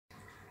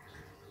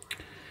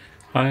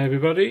Hi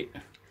everybody,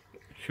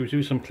 should we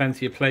do some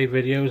plenty of play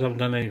videos? I haven't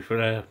done any for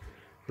a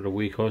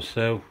week or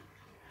so.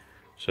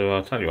 So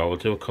I'll tell you what, we'll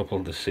do a couple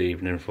this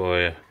evening for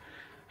you.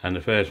 And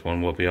the first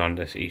one will be on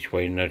this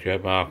Eachway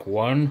Nudger Mark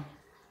 1.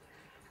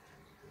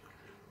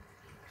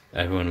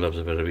 Everyone loves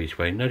a bit of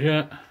Eachway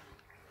Nudger.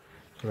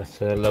 So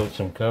let's load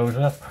some goes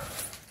up.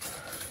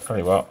 Tell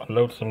you what,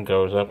 load some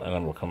goes up and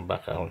then we'll come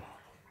back out.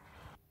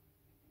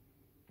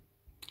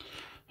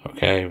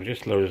 Okay, we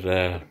just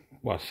loaded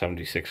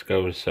 76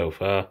 goes so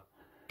far.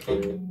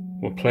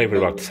 We'll play for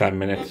about 10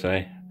 minutes,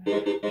 eh?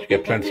 Should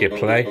get plenty of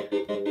play.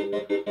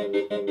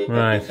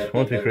 Right,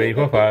 1, 2, 3,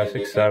 4, 5,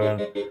 6,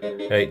 7,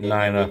 8,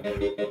 9 up.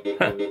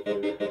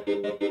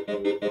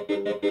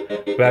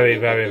 Very,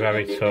 very,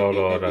 very tall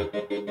order.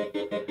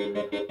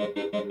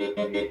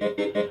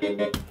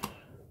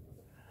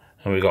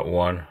 And we got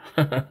 1.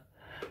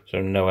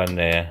 So nowhere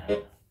near.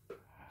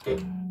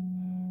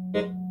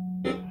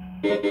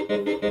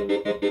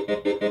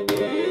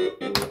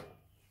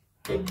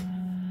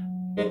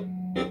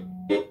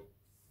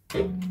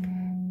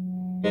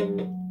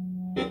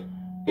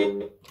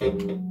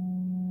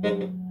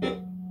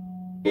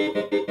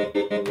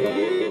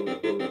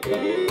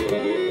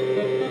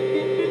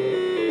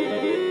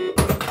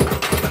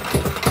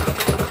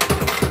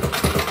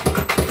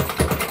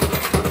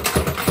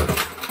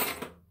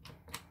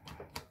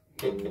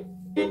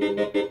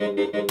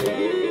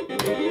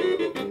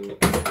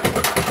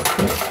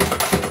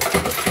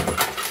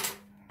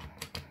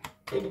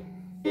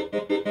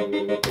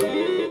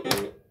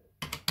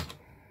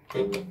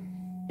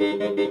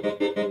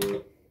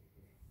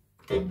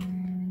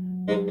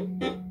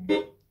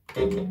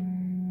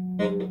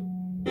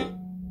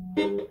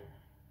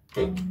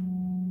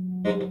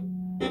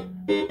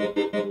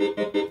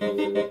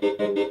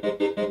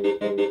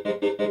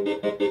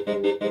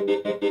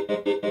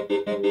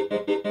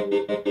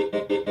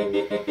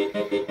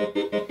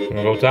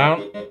 We'll go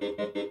down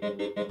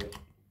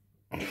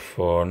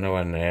for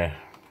nowhere near.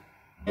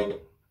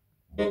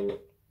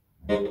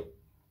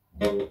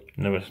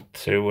 Number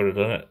 2 would have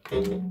done it.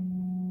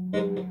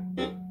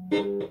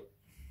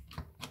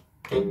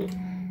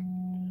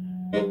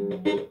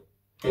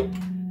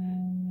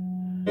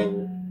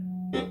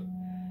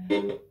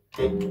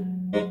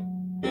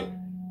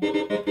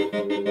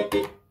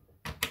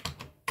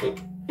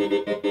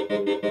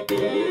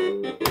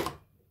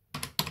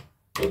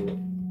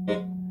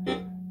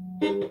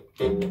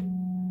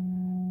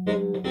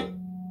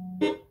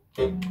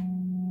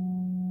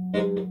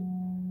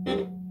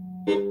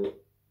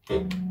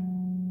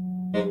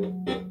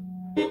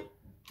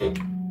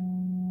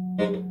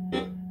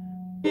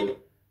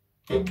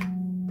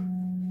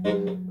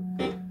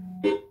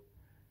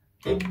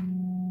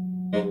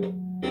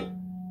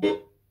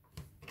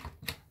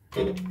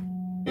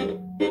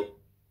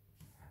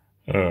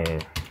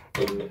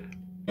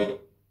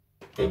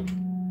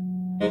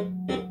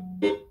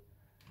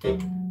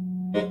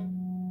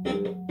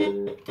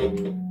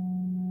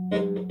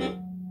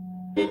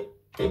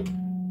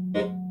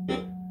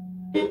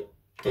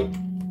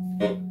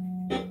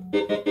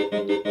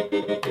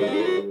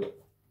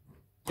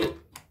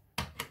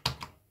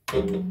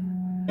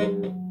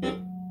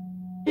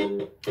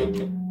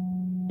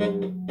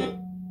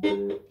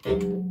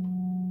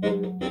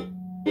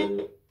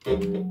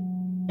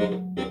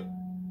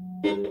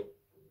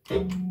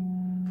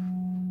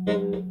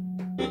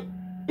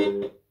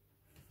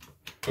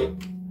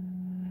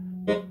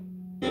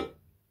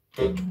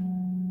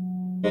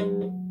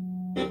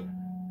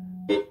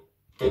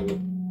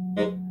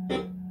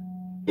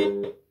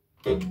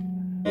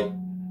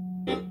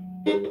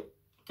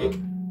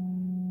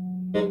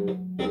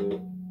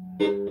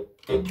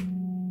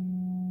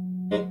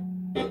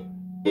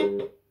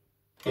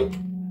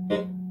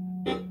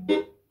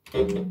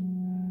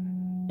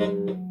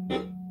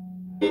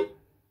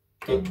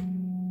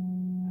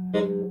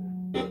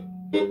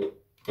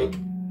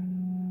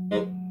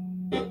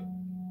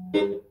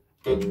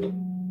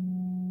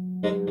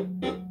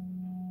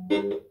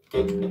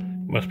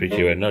 Must be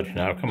due a nudge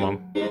now, come on.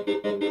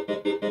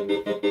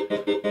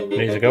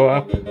 Needs to go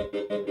up.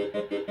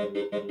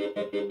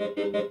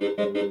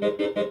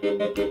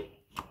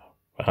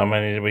 How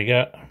many did we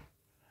get?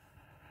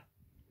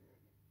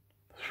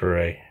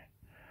 3.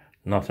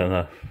 Not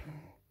enough.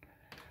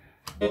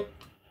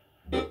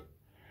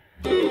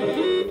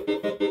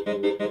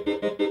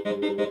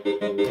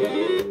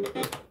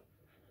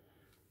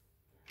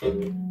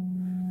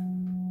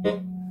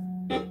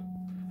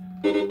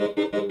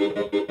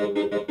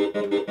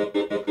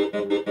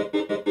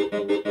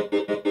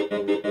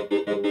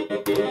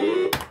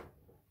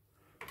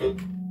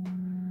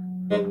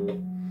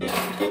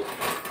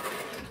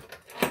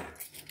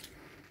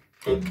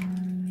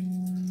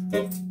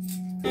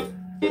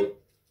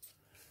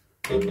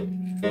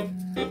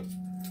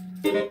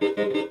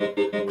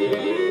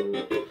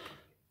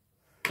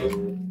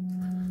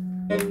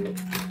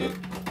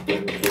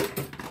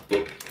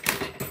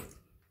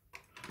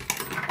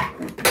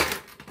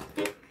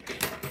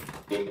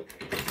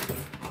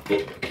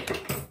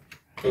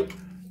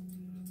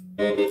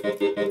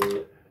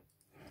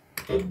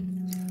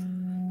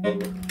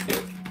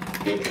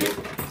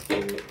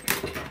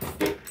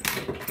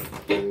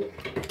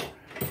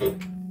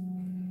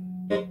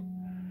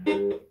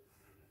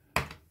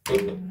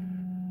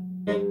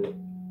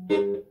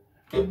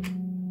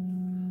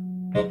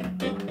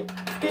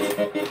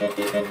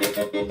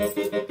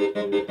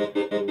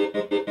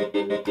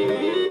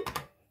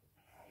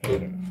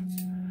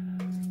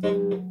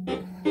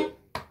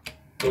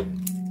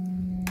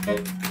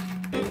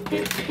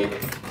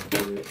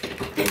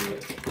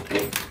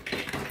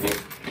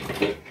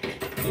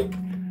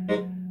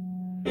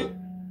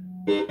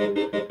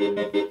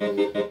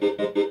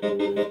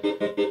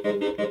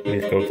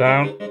 These go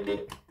down.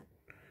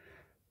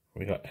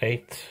 We got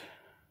 8.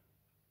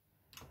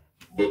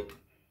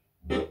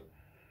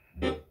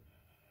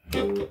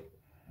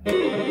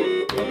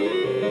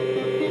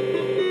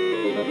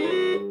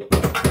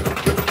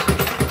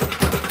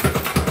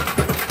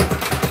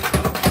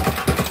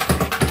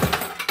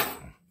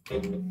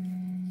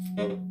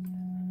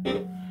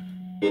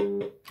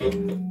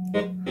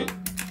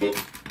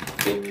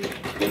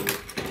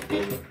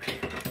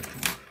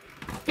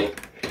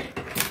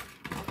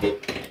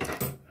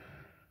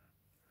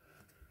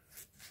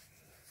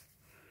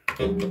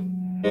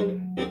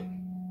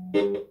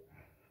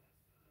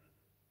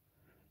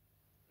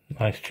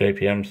 Nice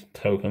JPM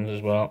tokens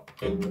as well.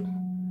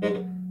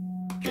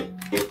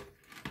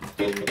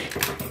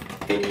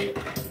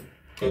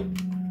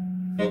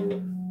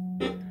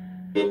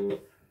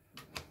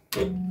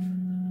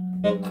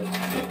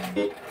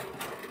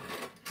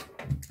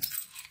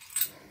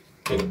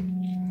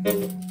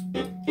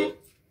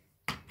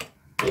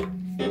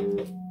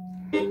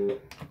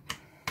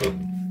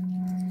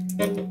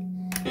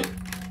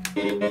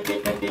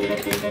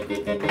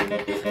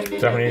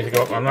 Definitely need to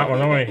go up on that one,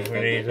 don't we? We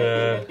need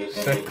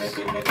 6.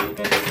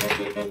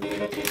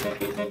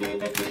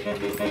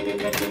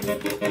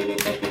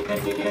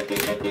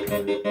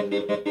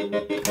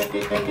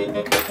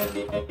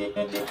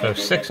 So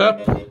 6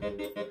 up. So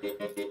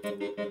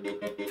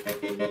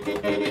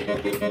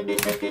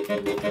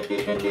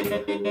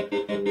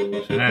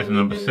there's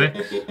number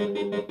 6.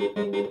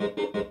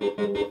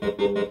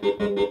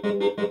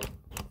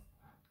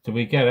 Did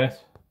we get it?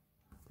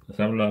 Let's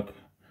have a look.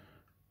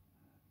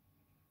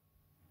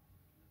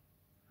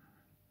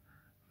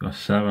 Got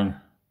 7.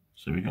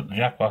 So we got the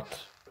jackpot.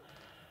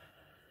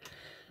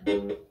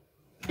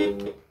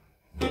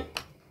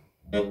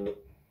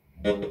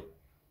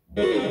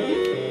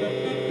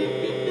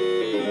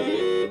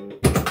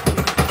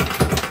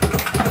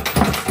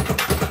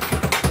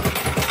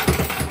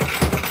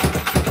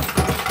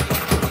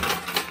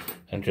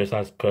 And just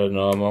as per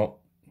normal,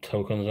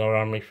 tokens are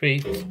on my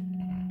feet.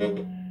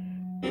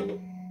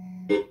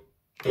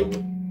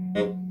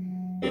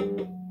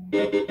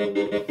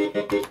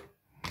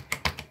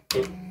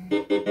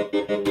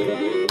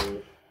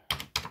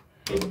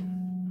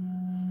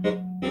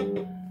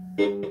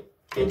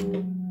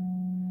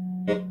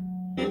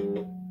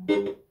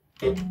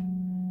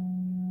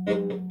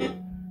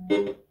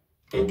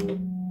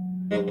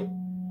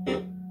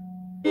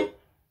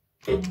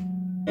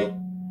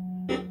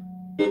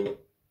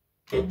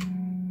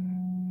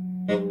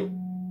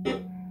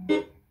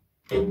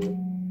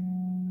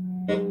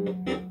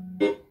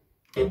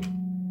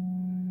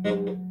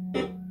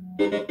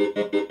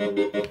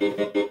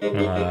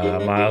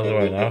 Miles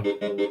away now.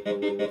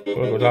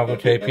 We'll go down for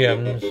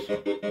JPMs.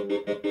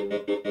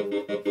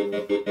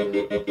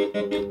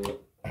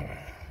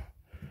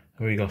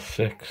 We got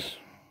 6.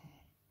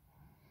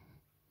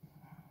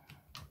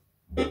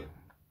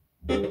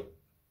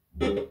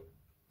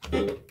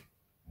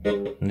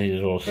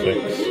 These are all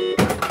 6.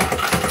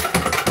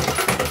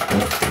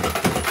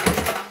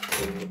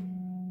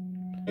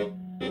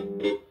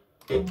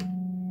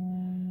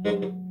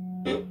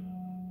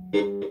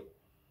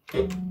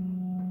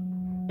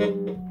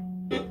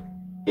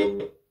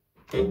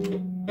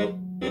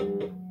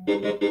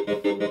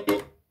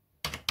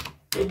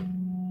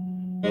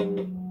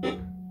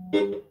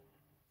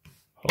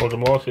 Hold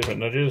them all, see if it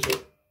nudges.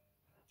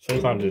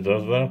 Sometimes it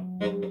does though.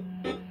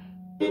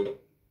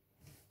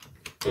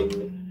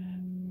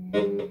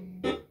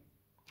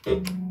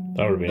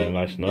 That would have been a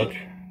nice nudge.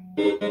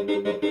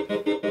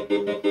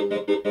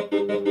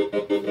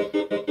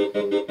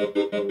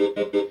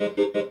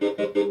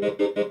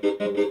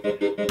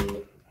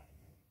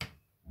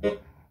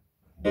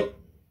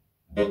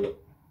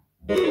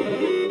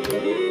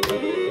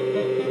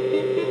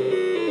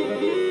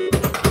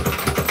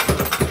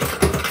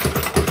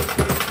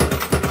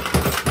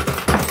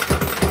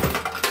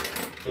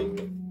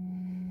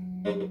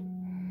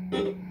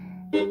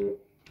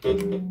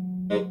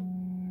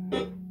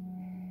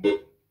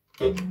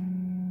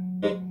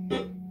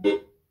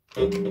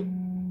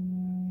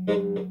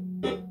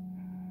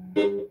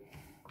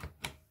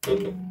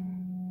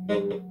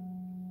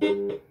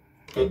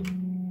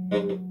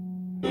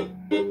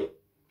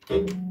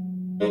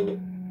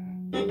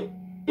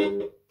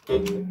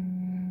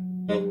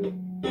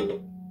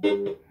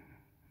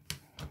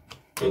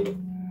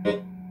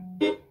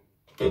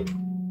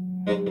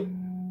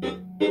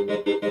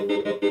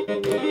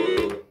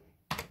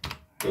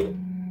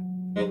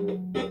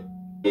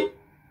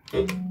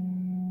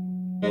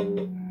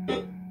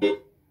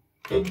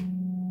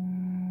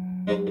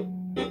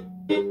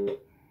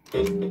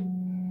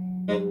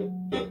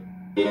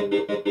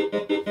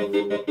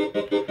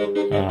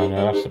 Oh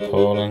no, that's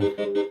appalling.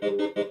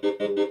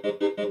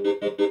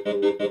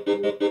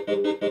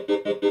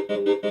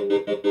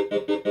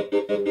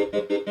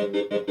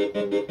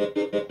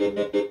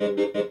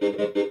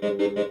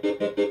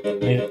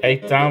 Need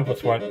 8 down for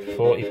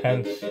 40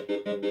 pence.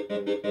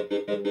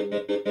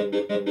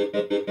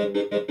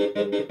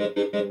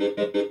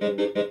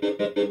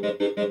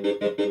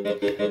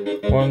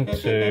 One,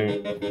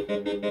 2,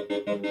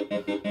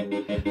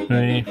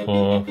 3,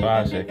 4,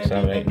 5, 6,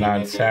 7, 8,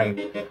 9,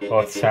 10,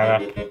 or 10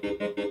 up.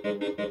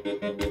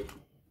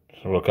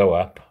 So we'll go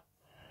up.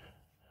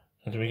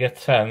 And do we get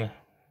 10?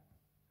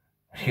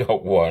 You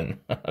got 1.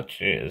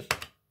 Cheers.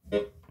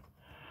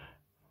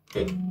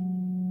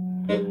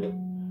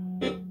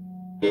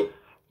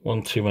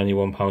 One too many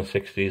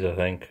 £1.60s, I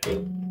think.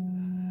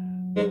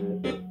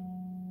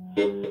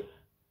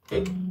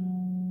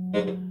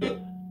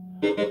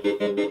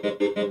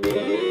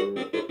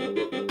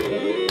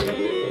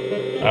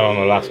 I'm on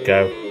the last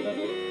go.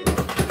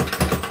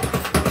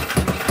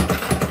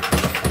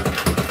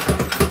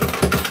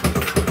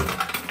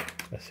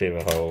 Let's see if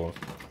it holds.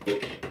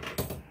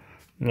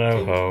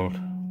 No hold.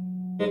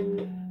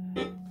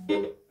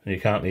 You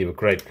can't leave a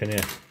grape, can you?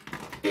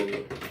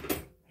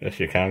 Yes,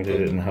 you can, because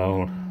it didn't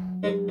hold.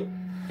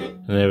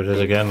 And there it is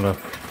again, look.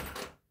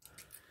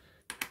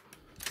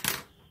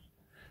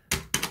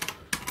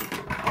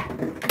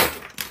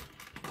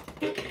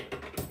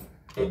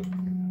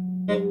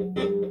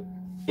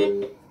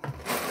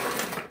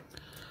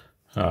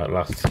 Alright,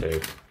 last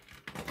 2.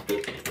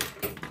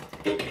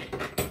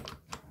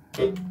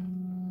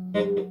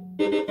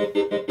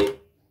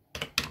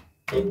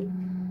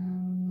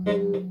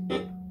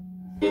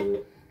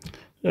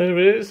 There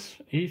it is,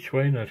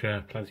 Eachway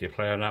Nudger. Plenty of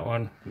play on that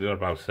one. We've got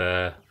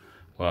about,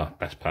 well,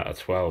 best part of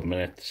 12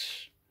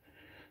 minutes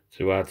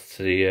to add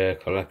to the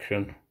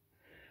collection.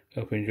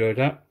 Hope you enjoyed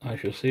that. I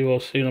shall see you all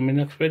soon on my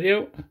next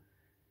video.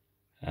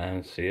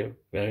 And see you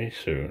very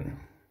soon.